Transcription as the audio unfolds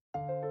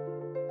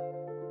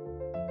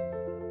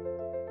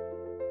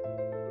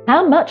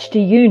How much do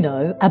you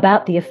know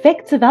about the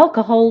effects of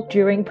alcohol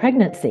during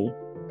pregnancy?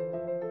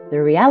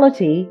 The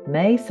reality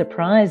may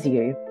surprise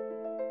you.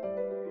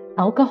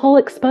 Alcohol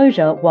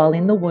exposure while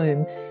in the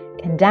womb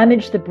can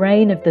damage the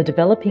brain of the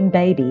developing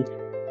baby,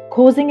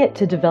 causing it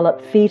to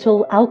develop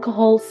fetal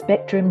alcohol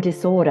spectrum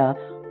disorder,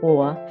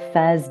 or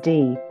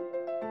FASD.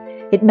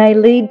 It may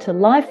lead to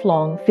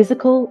lifelong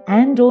physical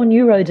and/or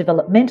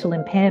neurodevelopmental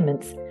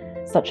impairments,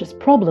 such as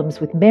problems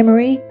with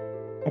memory,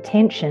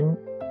 attention,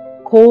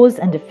 cause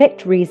and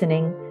effect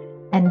reasoning,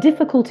 and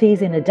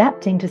difficulties in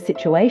adapting to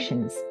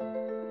situations.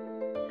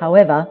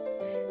 However,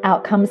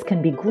 outcomes can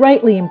be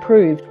greatly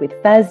improved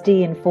with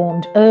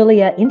FASD-informed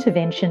earlier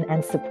intervention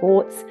and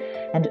supports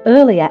and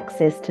early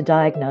access to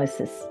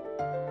diagnosis.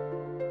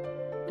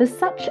 For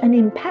such an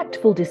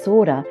impactful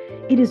disorder,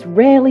 it is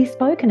rarely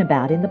spoken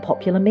about in the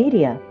popular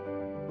media.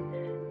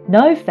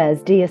 Know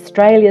FASD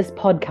Australia's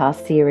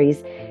podcast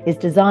series is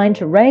designed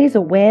to raise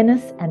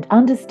awareness and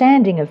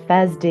understanding of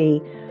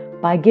FASD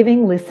by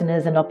giving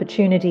listeners an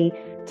opportunity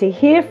to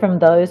hear from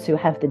those who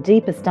have the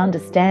deepest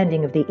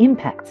understanding of the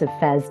impacts of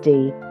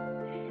FASD,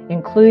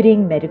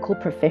 including medical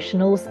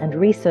professionals and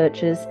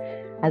researchers,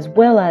 as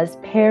well as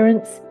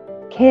parents,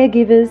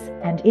 caregivers,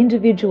 and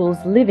individuals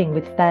living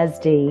with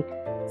FASD,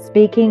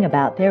 speaking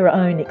about their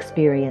own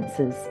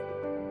experiences.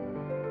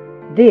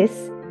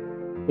 This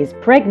is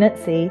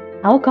Pregnancy,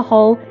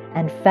 Alcohol,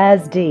 and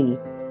FASD,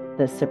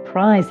 the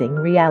surprising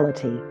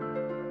reality.